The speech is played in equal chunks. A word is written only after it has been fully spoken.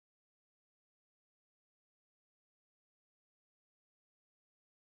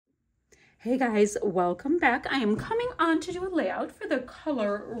Hey guys, welcome back. I am coming on to do a layout for the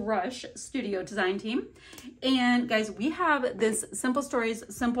Color Rush Studio Design team. And guys, we have this Simple Stories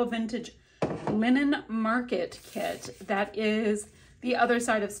Simple Vintage Linen Market kit that is the other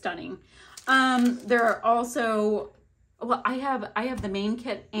side of stunning. There are also, well, I have the main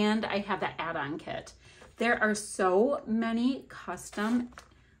kit and I have the add-on kit. There are so many custom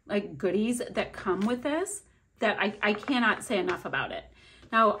like goodies that come with this that I cannot say enough about it.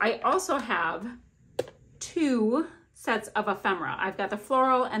 Now, I also have two sets of ephemera. I've got the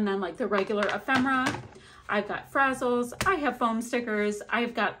floral and then like the regular ephemera. I've got frazzles. I have foam stickers.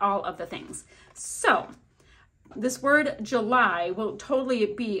 I've got all of the things. So this word July will totally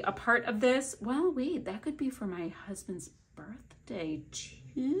be a part of this. Well, wait, that could be for my husband's birthday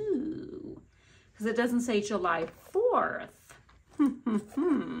too, because it doesn't say July 4th.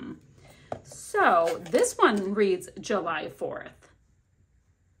 So this one reads July 4th.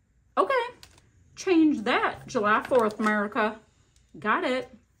 Okay, change that, July 4th, America. Got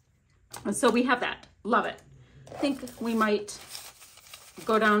it. So we have that. Love it. I think we might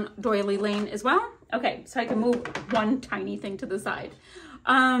go down doily lane as well. Okay, so I can move one tiny thing to the side.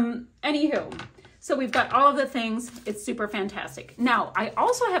 Anywho, so we've got all of the things. It's super fantastic. Now, I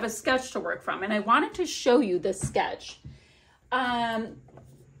also have a sketch to work from, and I wanted to show you this sketch. And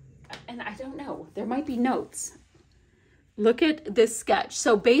I don't know, there might be notes. Look at this sketch.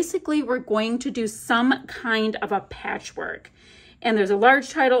 So basically we're going to do some kind of a patchwork, and there's a large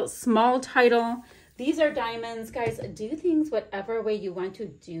title, small title. These are diamonds, guys. Do things whatever way you want to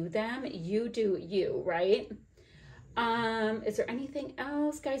do them. You do you, right? Is there anything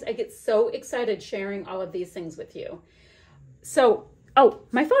else, guys? I get so excited sharing all of these things with you. So, oh,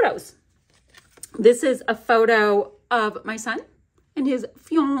 my photos. This is a photo of my son and his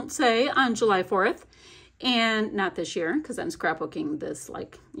fiance on July 4th. And not this year, because I'm scrapbooking this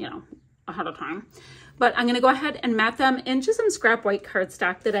like, you know, ahead of time. But I'm going to go ahead and mat them into some scrap white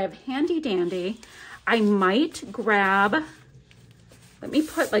cardstock that I have handy dandy. I might grab, let me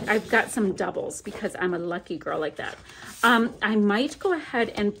put, like, I've got some doubles because I'm a lucky girl like that. I might go ahead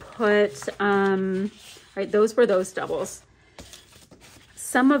and put, right, those were those doubles.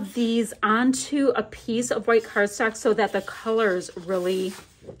 Some of these onto a piece of white cardstock so that the colors really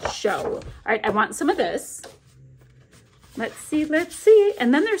show. All right, I want some of this. Let's see.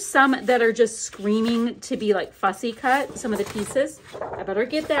 And then there's some that are just screaming to be like fussy cut, some of the pieces. I better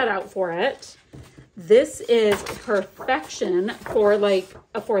get that out for it. This is perfection for like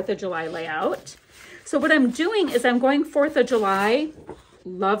a 4th of July layout. So what I'm doing is I'm going 4th of July.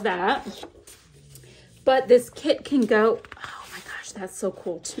 Love that. But this kit can go, oh my gosh, that's so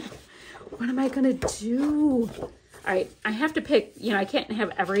cool too. What am I gonna do? All right, I have to pick, you know, I can't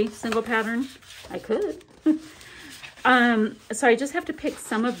have every single pattern. I could. So I just have to pick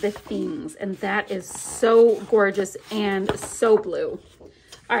some of the themes, and that is so gorgeous and so blue.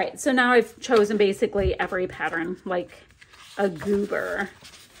 All right, so now I've chosen basically every pattern, like a goober.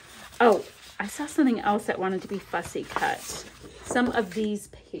 Oh, I saw something else that wanted to be fussy cut. Some of these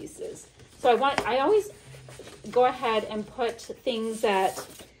pieces. So I always go ahead and put things that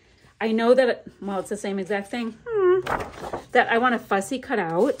I know that, well, it's the same exact thing, that I want to fussy cut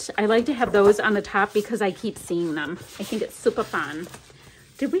out. I like to have those on the top because I keep seeing them. I think it's super fun.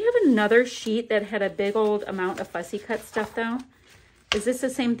 Did we have another sheet that had a big old amount of fussy cut stuff though? Is this the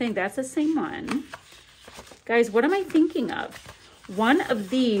same thing? That's the same one. Guys, what am I thinking of? One of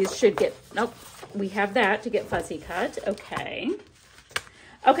these should get, nope, we have that to get fussy cut. Okay.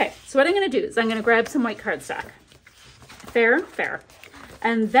 Okay, so what I'm going to do is I'm going to grab some white cardstock. Fair, fair.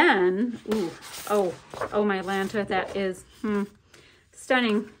 And then, ooh, oh my Lanta, that is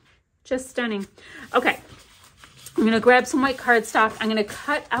stunning, just stunning. Okay, I'm gonna grab some white cardstock. I'm gonna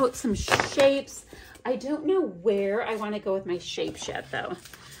cut out some shapes. I don't know where I wanna go with my shapes yet though.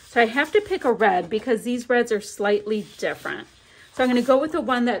 So I have to pick a red because these reds are slightly different. So I'm gonna go with the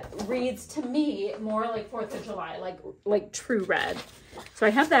one that reads to me more like 4th of July, like true red. So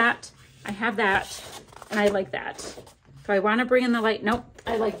I have that, and I like that. So I want to bring in the light. Nope.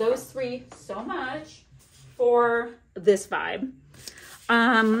 I like those three so much for this vibe.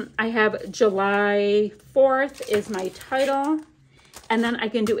 I have July 4th is my title. And then I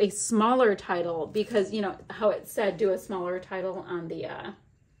can do a smaller title because, you know, how it said do a smaller title on the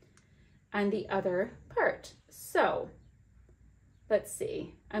other part. So let's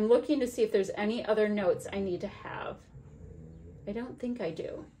see. I'm looking to see if there's any other notes I need to have. I don't think I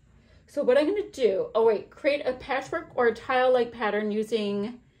do. So what I'm going to do, oh wait, create a patchwork or a tile-like pattern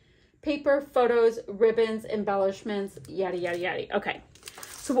using paper, photos, ribbons, embellishments, yada, yada, yada. Okay,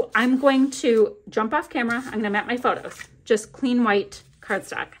 so I'm going to jump off camera. I'm going to map my photos, just clean white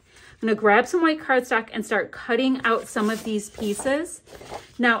cardstock. I'm gonna grab some white cardstock and start cutting out some of these pieces.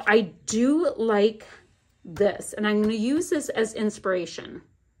 Now, I do like this, and I'm gonna use this as inspiration.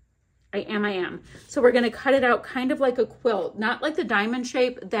 I am. So we're gonna cut it out kind of like a quilt, not like the diamond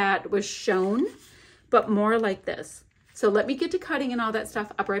shape that was shown, but more like this. So let me get to cutting and all that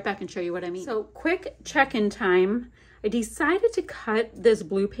stuff. I'll be right back and show you what I mean. So quick check-in time. I decided to cut this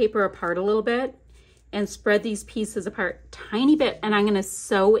blue paper apart a little bit and spread these pieces apart tiny bit, and I'm gonna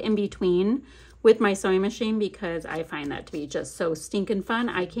sew in between with my sewing machine because I find that to be just so stinking fun.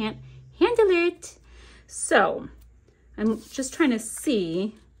 I can't handle it. So I'm just trying to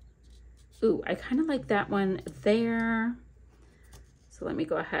see. Ooh, I kind of like that one there. So let me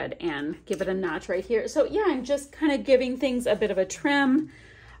go ahead and give it a notch right here. So yeah, I'm just kind of giving things a bit of a trim.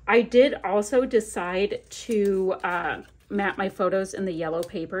 I did also decide to map my photos in the yellow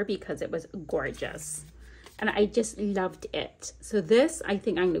paper because it was gorgeous. And I just loved it. So this, I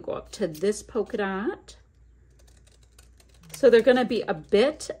think I'm gonna go up to this polka dot. So they're gonna be a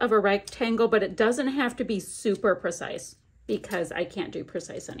bit of a rectangle, but it doesn't have to be super precise because I can't do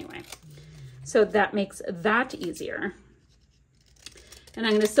precise anyway. So that makes that easier. And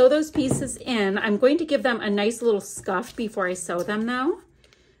I'm gonna sew those pieces in. I'm going to give them a nice little scuff before I sew them though.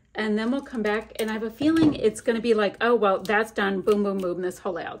 And then we'll come back, and I have a feeling it's gonna be like, oh, well, that's done, boom, boom, boom, this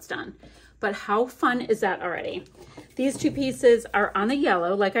whole layout's done. But how fun is that already? These two pieces are on the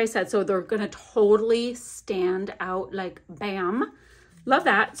yellow, like I said, so they're gonna totally stand out like bam. Love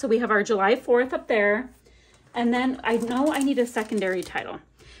that. So we have our July 4th up there. And then I know I need a secondary title.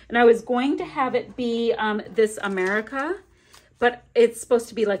 And I was going to have it be This America, but it's supposed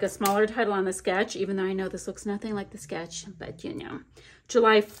to be like a smaller title on the sketch, even though I know this looks nothing like the sketch, but you know.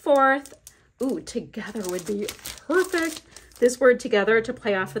 July 4th, ooh, together would be perfect. This word together to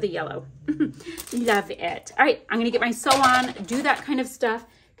play off of the yellow. Love it. All right, I'm gonna get my sew on, do that kind of stuff.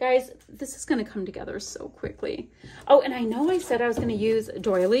 Guys, this is gonna come together so quickly. Oh, and I know I said I was gonna use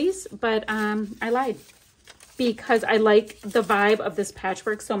doilies, but I lied because I like the vibe of this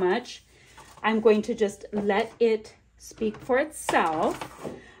patchwork so much. I'm going to just let it speak for itself.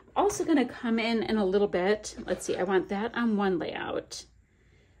 Also gonna come in a little bit. Let's see, I want that on one layout.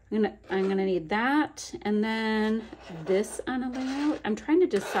 I'm gonna need that, and then this on a layout. I'm trying to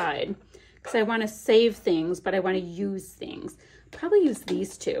decide because I want to save things, but I want to use things. Probably use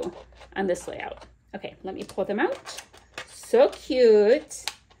these two on this layout. Okay, let me pull them out. So cute.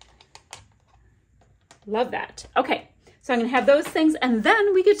 Love that. Okay, so I'm gonna have those things, and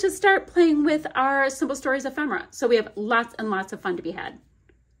then we get to start playing with our Simple Stories ephemera. So we have lots and lots of fun to be had.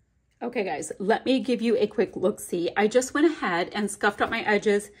 Okay guys, let me give you a quick look-see. I just went ahead and scuffed up my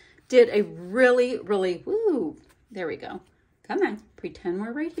edges, did a really, woo, there we go. Come on, pretend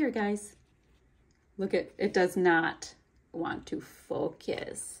we're right here, guys. Look at, it does not want to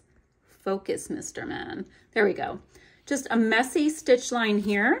focus. Focus, Mr. Man. There we go. Just a messy stitch line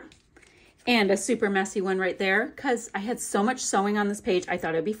here and a super messy one right there because I had so much sewing on this page, I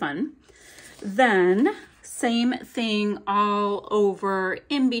thought it'd be fun. Then, same thing all over,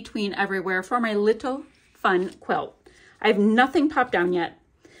 in between, everywhere for my little fun quilt. I have nothing popped down yet.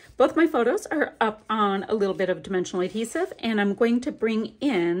 Both my photos are up on a little bit of dimensional adhesive, and I'm going to bring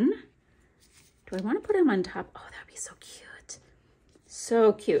in, do I want to put them on top? Oh, that'd be so cute.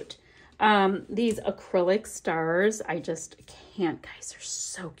 So cute. These acrylic stars, I just can't, guys, they're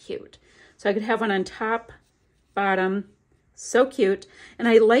so cute. So I could have one on top, bottom, so cute. And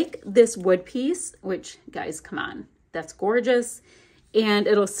I like this wood piece, which, guys, come on, that's gorgeous. And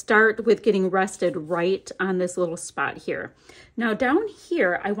it'll start with getting rested right on this little spot here. Now down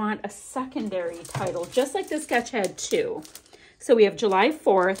here, I want a secondary title, just like this sketch had two. So we have July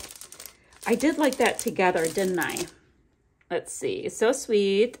 4th. I did like that together, didn't I? Let's see, so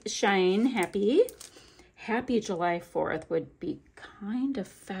sweet, shine, happy. Happy July 4th would be kind of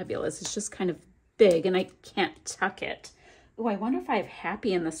fabulous. It's just kind of big and I can't tuck it. Oh, I wonder if I have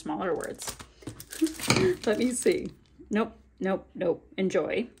happy in the smaller words. Let me see. Nope, nope, nope.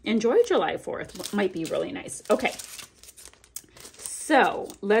 Enjoy. Enjoy July 4th. Might be really nice. Okay. So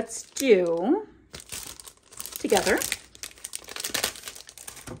let's do together.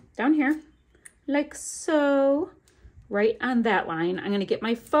 Down here. Like so. Right on that line. I'm going to get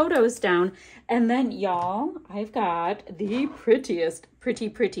my photos down. And then, y'all, I've got the prettiest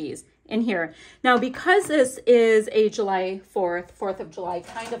pretties in here. Now, because this is a July 4th, 4th of July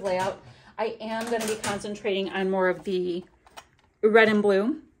kind of layout, I am going to be concentrating on more of the red and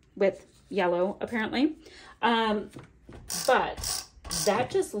blue with yellow, apparently. But that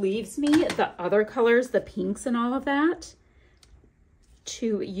just leaves me the other colors, the pinks and all of that,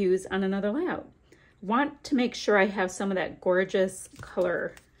 to use on another layout. Want to make sure I have some of that gorgeous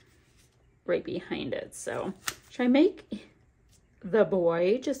color right behind it. So should I make the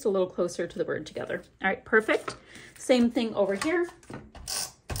boy just a little closer to the word together? All right, perfect. Same thing over here.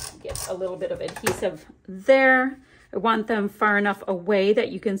 Get a little bit of adhesive there. I want them far enough away that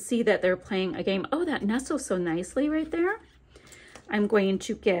you can see that they're playing a game. Oh, that nestles so nicely right there. I'm going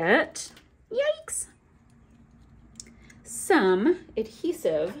to get, yikes, some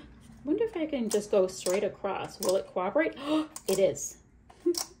adhesive. I wonder if I can just go straight across. Will it cooperate? Oh, it is.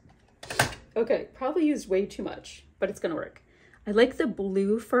 Okay, probably used way too much, but it's gonna work. I like the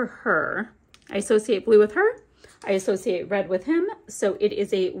blue for her. I associate blue with her. I associate red with him. So it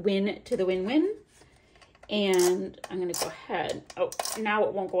is a win to the win-win. And I'm gonna go ahead. Oh, now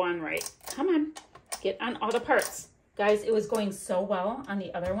it won't go on right. Come on, get on all the parts. Guys, it was going so well on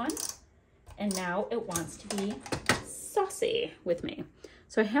the other one. And now it wants to be saucy with me.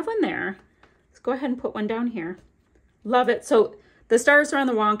 So I have one there. Let's go ahead and put one down here. Love it. So the stars are on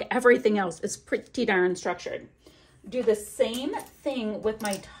the wonk. Everything else is pretty darn structured. Do the same thing with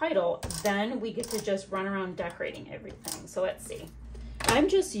my title. Then we get to just run around decorating everything. So let's see. I'm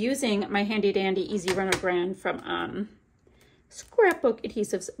just using my handy dandy Easy Runner brand from Scrapbook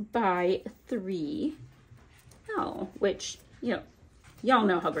Adhesives by 3. Oh, which, you know, y'all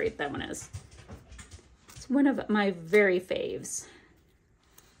know how great that one is. It's one of my very faves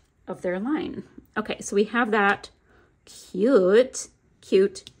of their line. Okay, so we have that. Cute,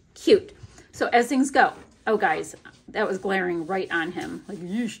 cute, cute. So as things go, oh guys, that was glaring right on him. Like,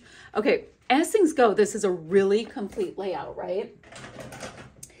 yeesh. Okay, as things go, this is a really complete layout, right?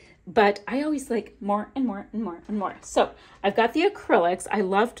 But I always like more and more and more and more. So I've got the acrylics. I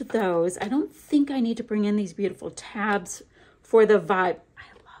loved those. I don't think I need to bring in these beautiful tabs for the vibe. I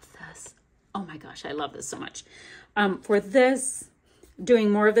love this. Oh my gosh, I love this so much. For this,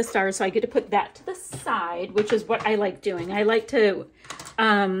 doing more of the stars, so I get to put that to the side, which is what I like doing. I like to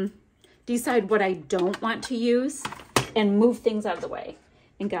decide what I don't want to use and move things out of the way.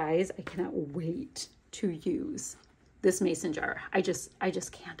 And guys, I cannot wait to use this mason jar. I just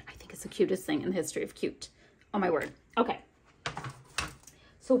can't. I think it's the cutest thing in the history of cute. Oh my word. Okay.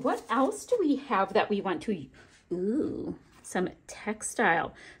 So what else do we have that we want to, ooh, some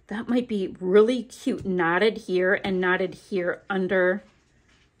textile. That might be really cute, knotted here and knotted here under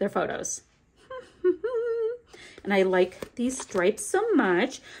their photos. And I like these stripes so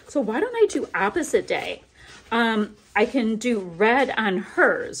much. So why don't I do opposite day? I can do red on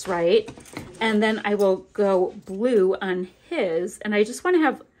hers, right? And then I will go blue on his. And I just want to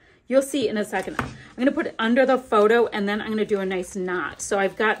have, you'll see in a second, I'm going to put it under the photo and then I'm going to do a nice knot. So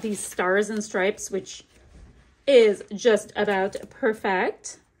I've got these stars and stripes, which is just about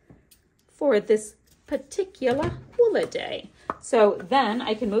perfect for this particular holiday. So then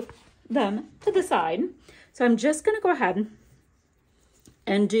I can move them to the side. So I'm just going to go ahead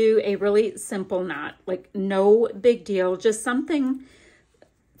and do a really simple knot, like no big deal, just something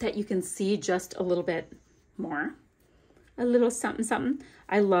that you can see just a little bit more, a little something, something.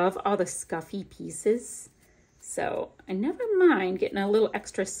 I love all the scuffy pieces. So I never mind getting a little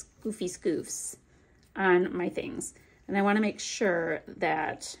extra scoofy scoofs on my things. And I want to make sure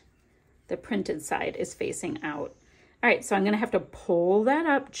that the printed side is facing out. All right, so I'm going to have to pull that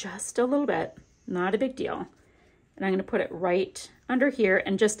up just a little bit. Not a big deal. And I'm going to put it right under here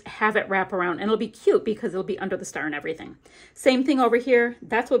and just have it wrap around. And it'll be cute because it'll be under the star and everything. Same thing over here.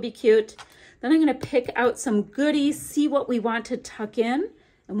 That's what'll be cute. Then I'm going to pick out some goodies, see what we want to tuck in,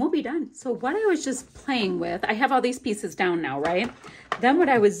 and we'll be done. So what I was just playing with, I have all these pieces down now, right? Then what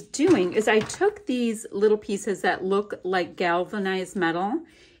I was doing is I took these little pieces that look like galvanized metal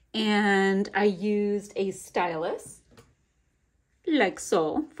and I used a stylus, like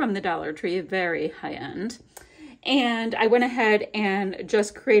so, from the Dollar Tree, very high end. And I went ahead and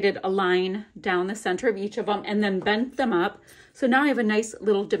just created a line down the center of each of them and then bent them up. So now I have a nice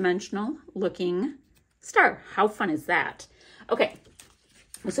little dimensional looking star. How fun is that? Okay,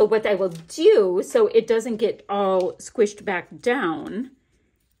 so what I will do so it doesn't get all squished back down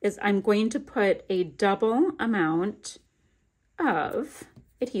is I'm going to put a double amount of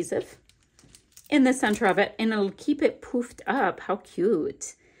adhesive in the center of it and it'll keep it poofed up. How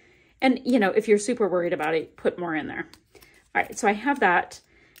cute. And, you know, if you're super worried about it, put more in there. All right, so I have that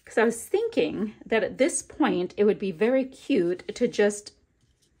because I was thinking that at this point, it would be very cute to just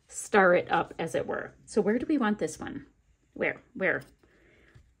star it up, as it were. So where do we want this one? Where?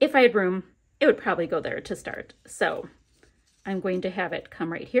 If I had room, it would probably go there to start. So I'm going to have it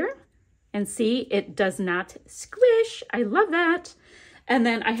come right here and see, it does not squish. I love that. And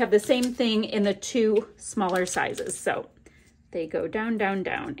then I have the same thing in the two smaller sizes. So they go down, down,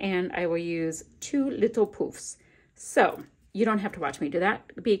 down, and I will use two little poofs. So you don't have to watch me do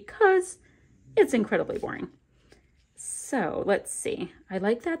that because It's incredibly boring. So let's see. I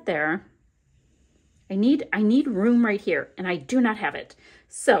like that there. I need room right here, and I do not have it.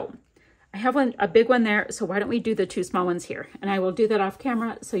 So I have a big one there. So why don't we do the 2 small ones here? And I will do that off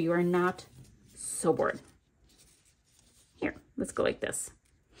camera so you are not so bored. Here, let's go like this.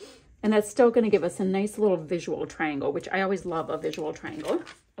 And that's still going to give us a nice little visual triangle, which I always love a visual triangle.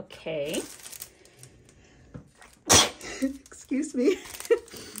 Okay. Excuse me.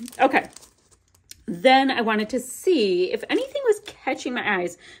 Okay. Then I wanted to see if anything was catching my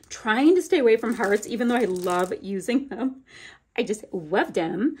eyes. I'm trying to stay away from hearts, even though I love using them. I just love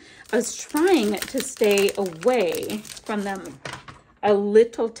them. I was trying to stay away from them a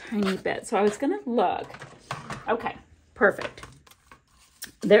little tiny bit. So I was going to look. Okay, perfect.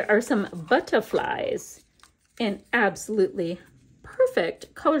 There are some butterflies in absolutely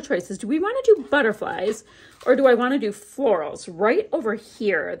perfect color choices. Do we want to do butterflies or do I want to do florals? Right over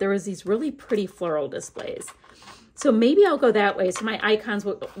here, there was these really pretty floral displays. So maybe I'll go that way. So my icons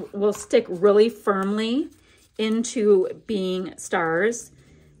will stick really firmly into being stars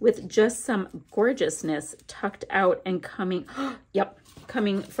with just some gorgeousness tucked out and coming, yep,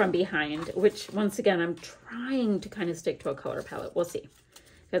 coming from behind, which once again, I'm trying to kind of stick to a color palette. We'll see.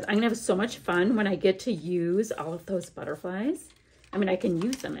 Because I'm going to have so much fun when I get to use all of those butterflies. I mean, I can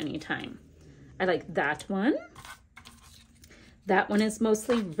use them anytime. I like that one. That one is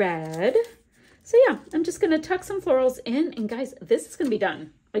mostly red. So yeah, I'm just going to tuck some florals in. And guys, this is going to be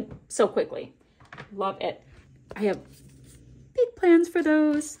done like so quickly. Love it. I have big plans for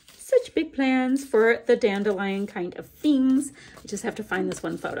those. Such big plans for the dandelion kind of things. I just have to find this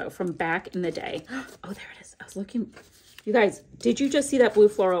one photo from back in the day. Oh, there it is. I was looking. You guys, did you just see that blue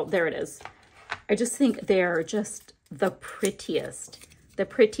floral? There it is. I just think they're just the prettiest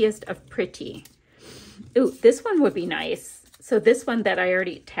of pretty. Ooh, this one would be nice. So this one that I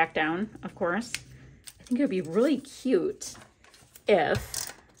already tacked down, of course, I think it would be really cute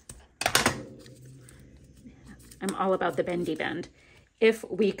if, I'm all about the bendy bend, if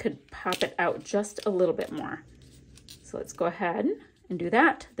we could pop it out just a little bit more. So let's go ahead and do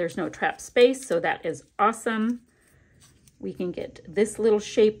that. There's no trap space, so that is awesome. We can get this little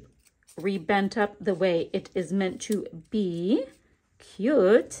shape rebent up the way it is meant to be.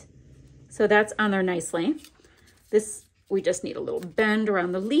 Cute. So that's on there nicely. This, we just need a little bend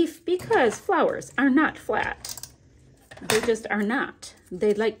around the leaf because flowers are not flat. They just are not.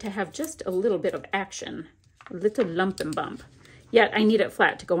 They like to have just a little bit of action, a little lump and bump. Yet I need it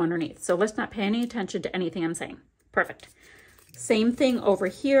flat to go underneath. So let's not pay any attention to anything I'm saying. Perfect. Same thing over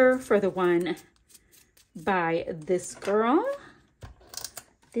here for the one by this girl,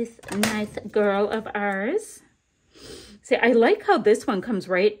 this nice girl of ours. See, I like how this one comes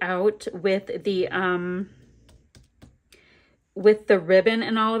right out with the ribbon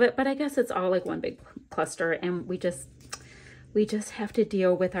and all of it, but I guess it's all like one big cluster, and we just have to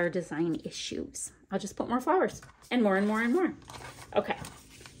deal with our design issues. I'll just put more flowers and more and more and more. Okay,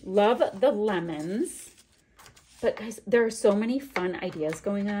 love the lemons, but guys, there are so many fun ideas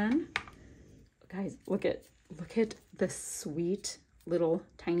going on. Guys, look at the sweet little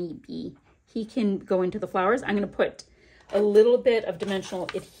tiny bee. He can go into the flowers. I'm going to put a little bit of dimensional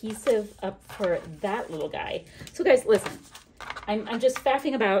adhesive up for that little guy. So guys, listen, I'm just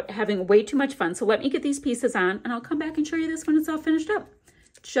faffing about having way too much fun. So let me get these pieces on and I'll come back and show you this when it's all finished up.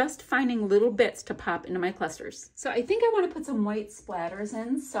 Just finding little bits to pop into my clusters. So I think I want to put some white splatters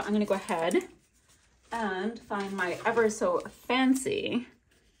in. So I'm going to go ahead and find my ever so fancy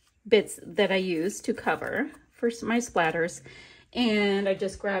bits that I use to cover for my splatters. And I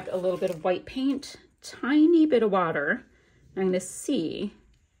just grabbed a little bit of white paint, tiny bit of water. I'm going to see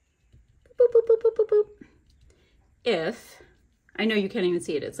boop, boop, boop, boop, boop, boop, if, I know you can't even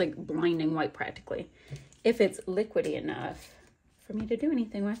see it, it's like blinding white practically, if it's liquidy enough for me to do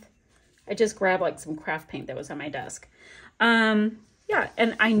anything with. I just grabbed like some craft paint that was on my desk. Yeah,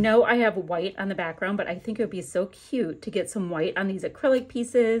 and I know I have white on the background, but I think it would be so cute to get some white on these acrylic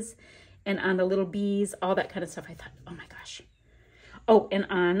pieces and on the little bees, all that kind of stuff. I thought, oh my gosh. Oh, and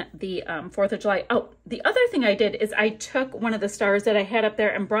on the 4th of July. Oh, the other thing I did is I took one of the stars that I had up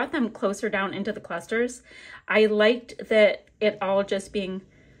there and brought them closer down into the clusters. I liked that it all just being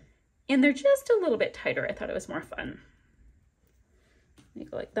in there just a little bit tighter. I thought it was more fun. Let me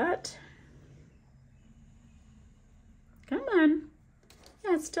go like that. Come on.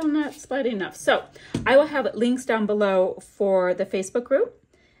 Yeah, it's still not splitting enough. So I will have links down below for the Facebook group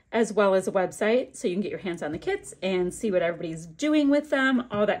as well as a website so you can get your hands on the kits and see what everybody's doing with them,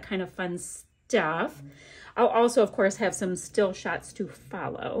 all that kind of fun stuff. I'll also, of course, have some still shots to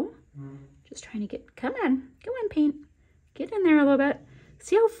follow. Just trying to get, come on, paint. Get in there a little bit.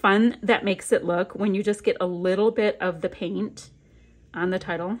 See how fun that makes it look when you just get a little bit of the paint on the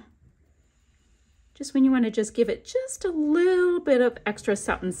title? Just when you want to just give it just a little bit of extra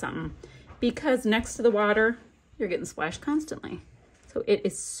something something, because next to the water, you're getting splashed constantly. So it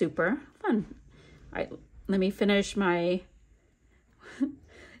is super fun. All right, let me finish my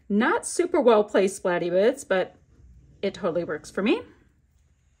not super well placed splatty bits, but it totally works for me.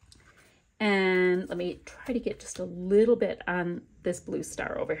 And let me try to get just a little bit on this blue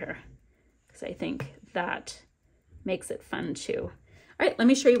star over here, because I think that makes it fun too. All right, let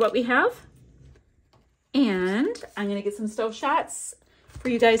me show you what we have. And I'm gonna get some stove shots for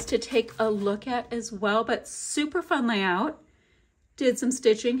you guys to take a look at as well, but super fun layout. Did some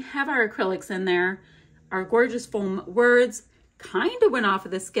stitching, have our acrylics in there, our gorgeous foam words, kind of went off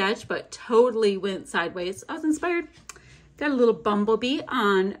of the sketch, but totally went sideways. I was inspired. Got a little bumblebee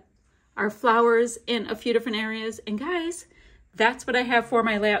on our flowers in a few different areas. And guys, that's what I have for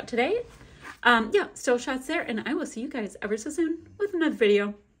my layout today. Yeah, stove shots there, and I will see you guys ever so soon with another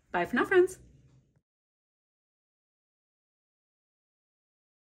video. Bye for now, friends.